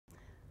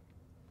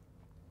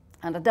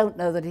And I don't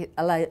know that it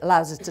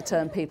allows us to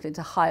turn people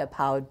into higher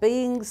powered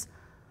beings,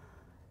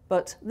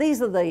 but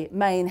these are the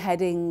main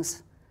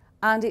headings.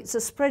 And it's a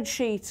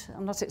spreadsheet.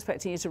 I'm not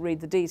expecting you to read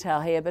the detail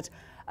here, but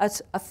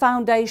at a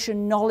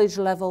foundation knowledge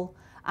level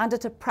and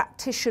at a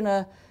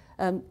practitioner,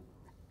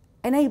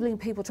 enabling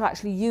people to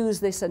actually use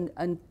this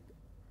and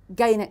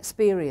gain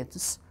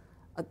experience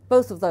at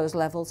both of those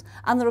levels.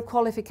 And there are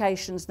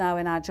qualifications now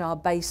in Agile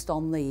based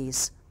on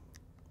these.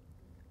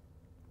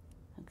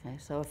 Okay,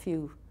 so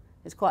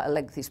it's quite a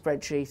lengthy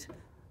spreadsheet.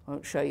 I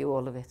won't show you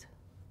all of it.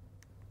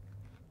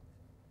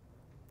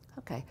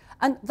 Okay,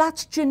 and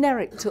that's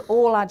generic to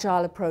all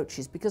Agile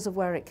approaches because of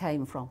where it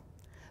came from.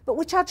 But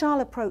which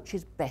Agile approach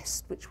is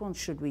best? Which one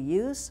should we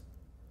use?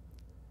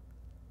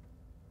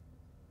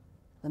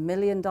 The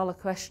million-dollar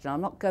question.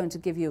 I'm not going to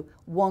give you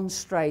one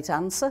straight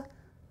answer.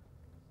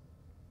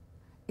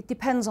 It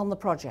depends on the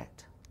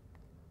project.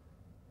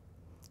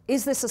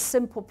 Is this a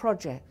simple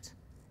project?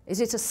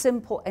 Is it a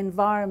simple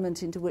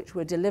environment into which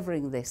we're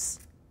delivering this?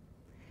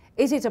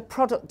 Is it a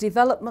product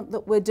development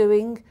that we're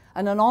doing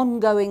and an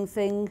ongoing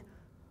thing?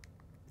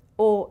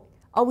 Or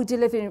are we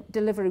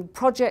delivering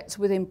projects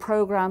within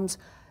programs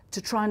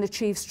to try and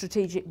achieve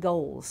strategic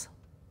goals?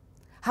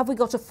 Have we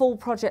got a full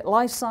project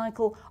life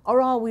cycle,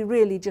 or are we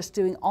really just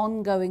doing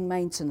ongoing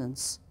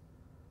maintenance?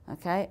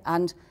 Okay,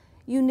 and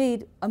you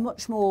need a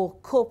much more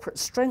corporate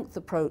strength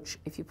approach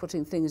if you're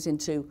putting things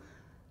into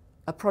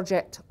a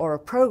project or a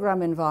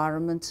program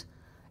environment.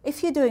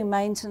 If you're doing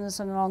maintenance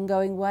in an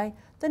ongoing way,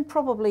 then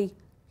probably,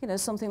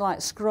 something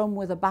like Scrum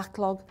with a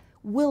backlog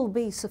will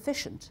be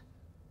sufficient.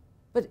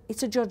 But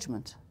it's a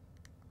judgment.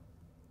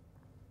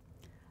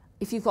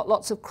 If you've got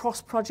lots of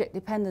cross-project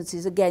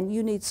dependencies, again,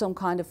 you need some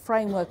kind of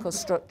framework or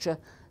structure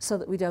so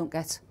that we don't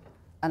get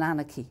an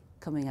anarchy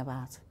coming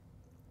about.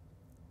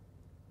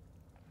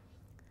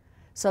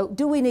 So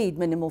do we need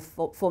minimal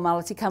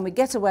formality? Can we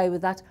get away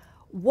with that?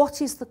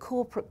 What is the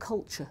corporate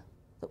culture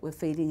that we're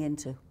feeding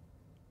into?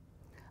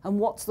 And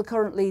what's the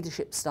current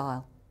leadership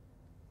style?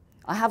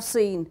 I have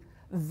seen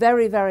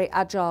very, very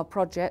agile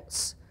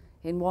projects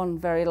in one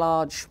very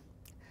large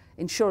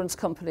insurance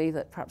company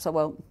that perhaps I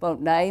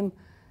won't name,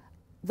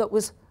 that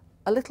was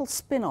a little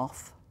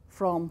spin-off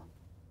from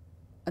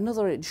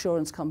another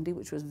insurance company,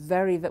 which was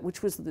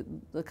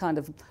the kind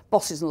of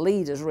bosses and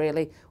leaders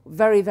really,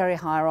 very, very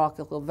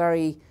hierarchical,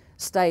 very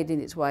stayed in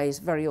its ways,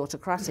 very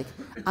autocratic,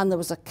 and there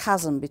was a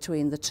chasm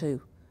between the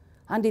two.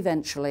 And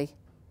eventually,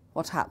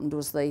 what happened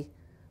was the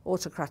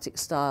autocratic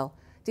style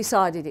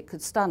decided it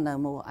could stand no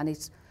more, and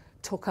it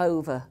took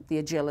over the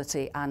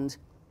agility and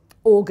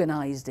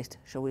organised it,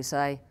 shall we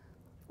say,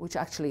 which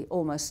actually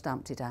almost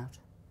stamped it out.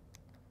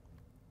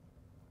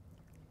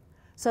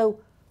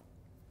 So,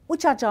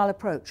 which Agile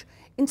approach?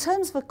 In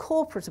terms of a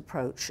corporate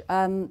approach,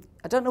 I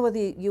don't know whether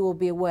you will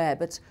be aware,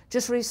 but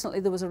just recently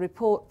there was a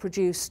report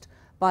produced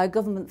by a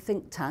government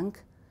think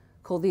tank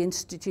called the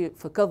Institute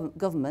for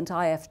Government,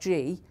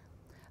 IFG.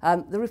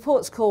 The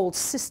report's called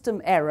System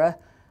Error,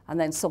 and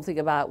then something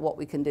about what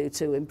we can do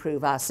to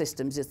improve our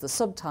systems is the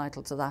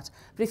subtitle to that.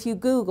 But if you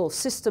Google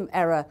System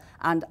Error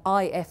and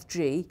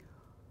IFG,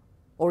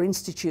 or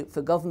Institute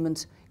for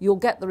Government, you'll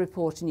get the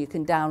report and you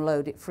can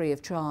download it free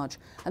of charge.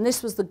 And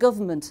this was the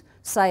government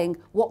saying,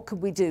 what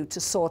could we do to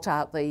sort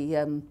out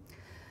the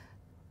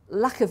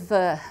lack of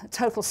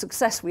total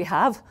success we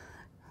have,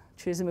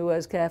 choosing my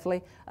words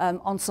carefully,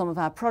 on some of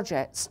our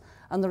projects.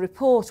 And the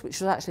report, which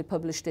was actually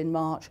published in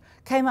March,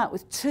 came out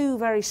with two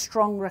very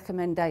strong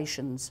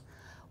recommendations.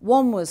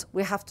 One was,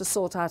 we have to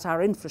sort out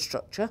our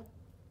infrastructure.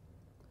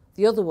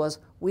 The other was,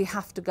 we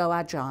have to go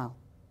agile.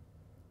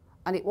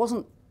 And it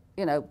wasn't,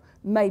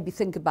 maybe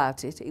think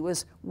about it. It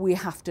was, we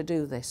have to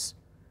do this.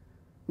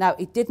 Now,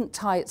 it didn't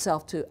tie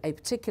itself to a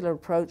particular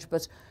approach,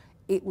 but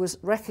it was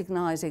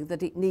recognising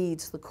that it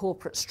needs the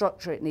corporate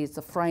structure, it needs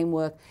the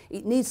framework,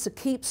 it needs to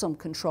keep some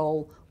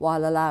control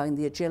while allowing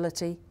the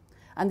agility.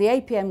 And the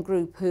APM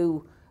group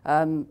who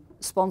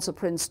sponsor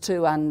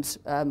Prince2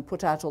 and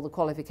put out all the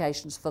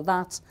qualifications for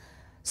that,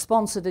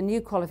 sponsored a new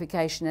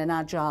qualification in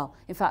Agile,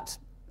 in fact,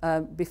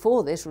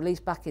 before this,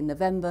 released back in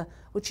November,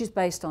 which is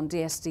based on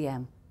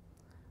DSDM.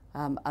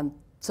 And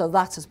so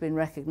that has been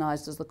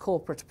recognised as the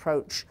corporate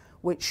approach,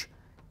 which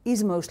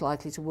is most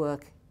likely to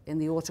work in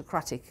the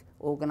autocratic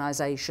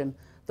organisation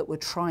that we're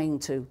trying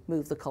to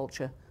move the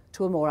culture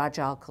to a more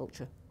agile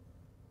culture.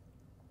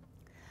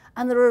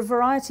 And there are a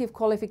variety of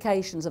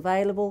qualifications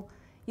available.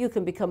 You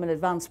can become an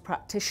advanced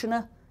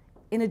practitioner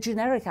in a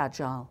generic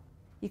agile.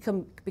 You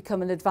can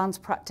become an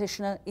advanced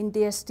practitioner in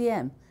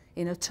DSDM,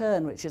 in a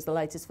Turn, which is the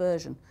latest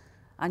version.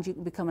 And you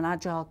can become an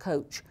agile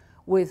coach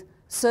with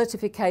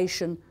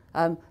certification.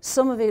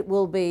 Some of it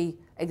will be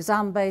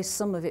exam-based,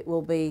 some of it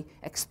will be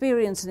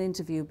experience and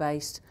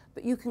interview-based,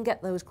 but you can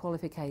get those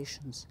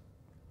qualifications.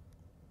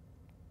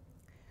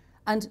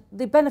 And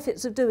the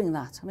benefits of doing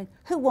that, I mean,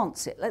 who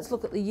wants it? Let's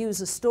look at the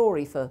user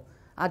story for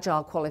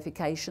Agile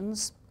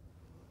qualifications.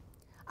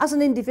 As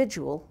an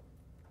individual,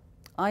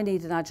 I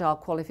need an Agile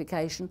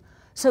qualification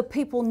so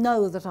people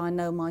know that I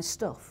know my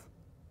stuff.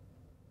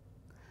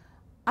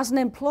 As an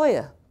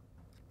employer,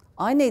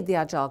 I need the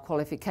Agile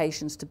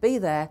qualifications to be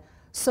there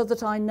so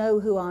that I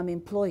know who I'm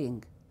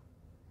employing.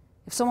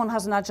 If someone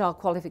has an Agile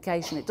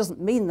qualification, it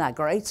doesn't mean they're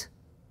great,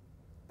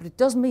 but it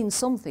does mean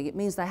something. It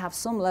means they have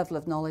some level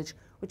of knowledge,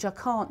 which I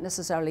can't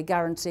necessarily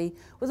guarantee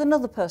with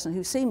another person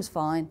who seems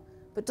fine,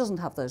 but doesn't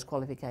have those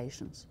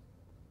qualifications.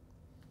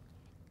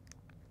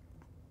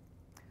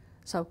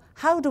 So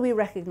how do we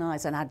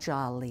recognise an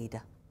Agile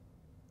leader?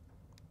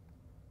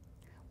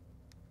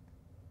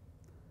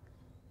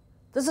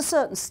 There's a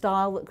certain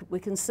style that we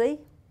can see,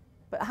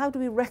 but how do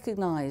we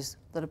recognise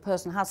that a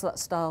person has that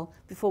style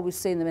before we've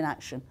seen them in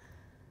action?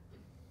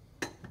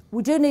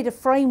 We do need a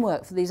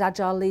framework for these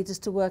Agile leaders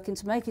to work in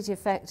to make it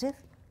effective,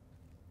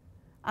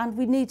 and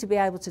we need to be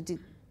able to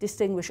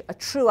distinguish a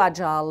true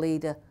Agile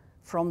leader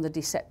from the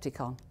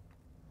Decepticon.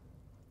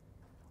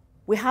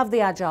 We have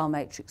the Agile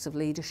matrix of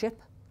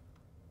leadership.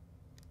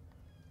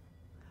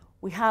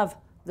 We have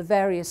the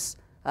various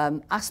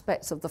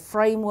aspects of the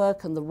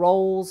framework and the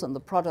roles and the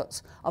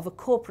products of a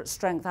corporate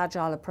strength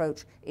Agile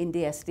approach in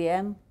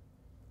DSDM.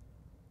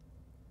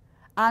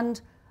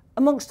 And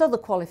amongst other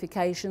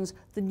qualifications,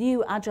 the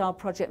new Agile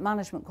Project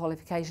Management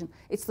qualification.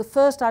 It's the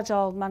first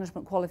Agile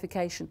Management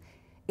qualification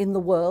in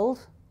the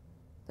world.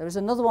 There is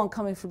another one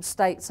coming from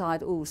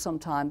stateside,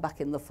 sometime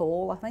back in the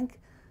fall, I think,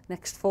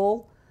 next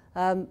fall.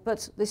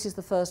 But this is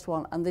the first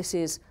one, and this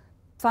is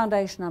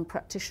foundation and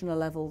practitioner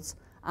levels.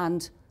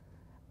 And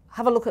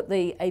have a look at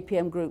the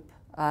APM Group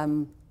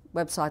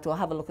website, or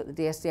have a look at the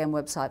DSDM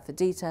website for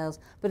details.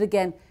 But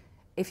again,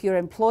 if you're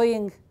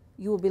employing,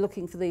 you will be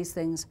looking for these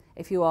things.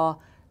 If you are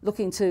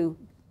looking to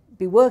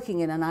be working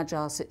in an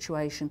Agile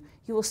situation,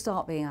 you will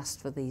start being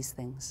asked for these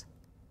things.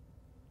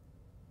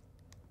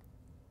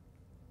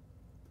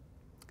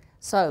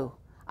 So,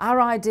 our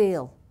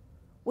ideal,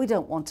 we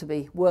don't want to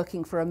be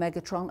working for a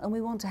Megatron, and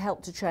we want to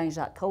help to change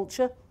that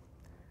culture.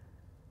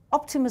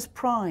 Optimus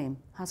Prime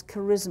has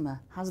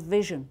charisma, has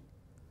vision,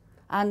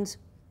 and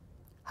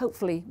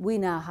hopefully we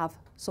now have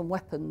some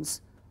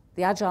weapons,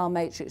 the Agile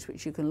matrix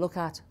which you can look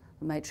at,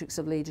 the matrix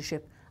of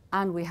leadership,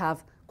 and we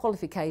have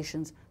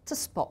qualifications to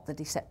spot the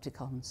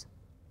Decepticons.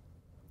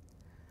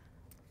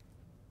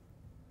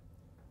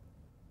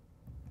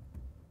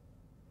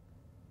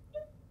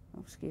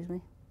 Oh, excuse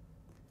me.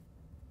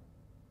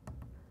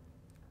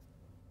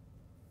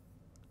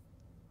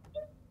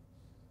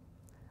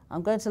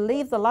 I'm going to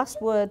leave the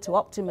last word to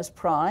Optimus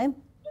Prime.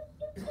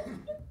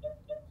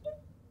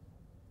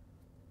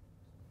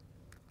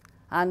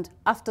 And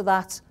after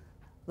that,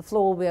 the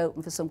floor will be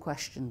open for some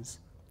questions.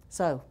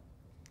 So.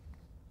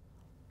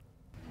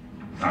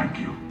 Thank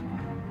you,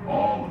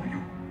 all of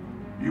you.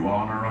 You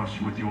honor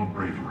us with your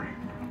bravery.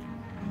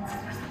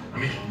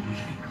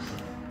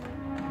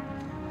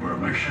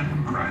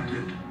 Permission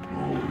granted,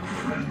 old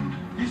friend.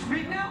 You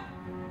speak now?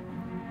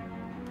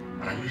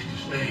 I wish to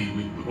stay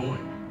with the boy.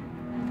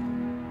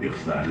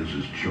 If that is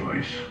his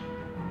choice.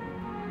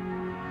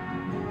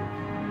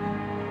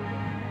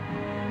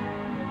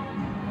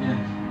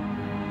 Yes.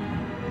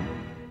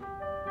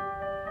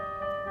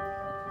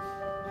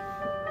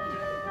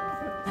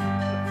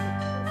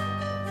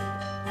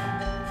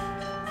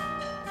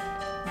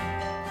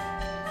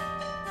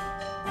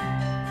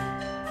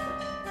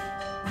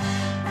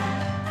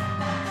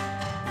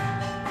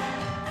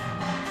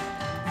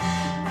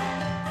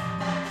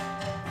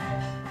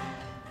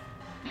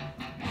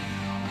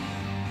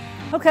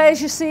 Okay,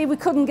 as you see, we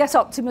couldn't get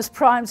Optimus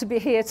Prime to be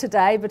here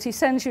today, but he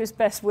sends you his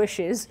best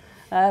wishes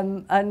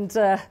and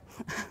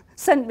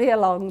sent me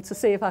along to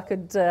see if I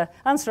could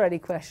answer any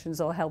questions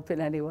or help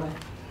in any way.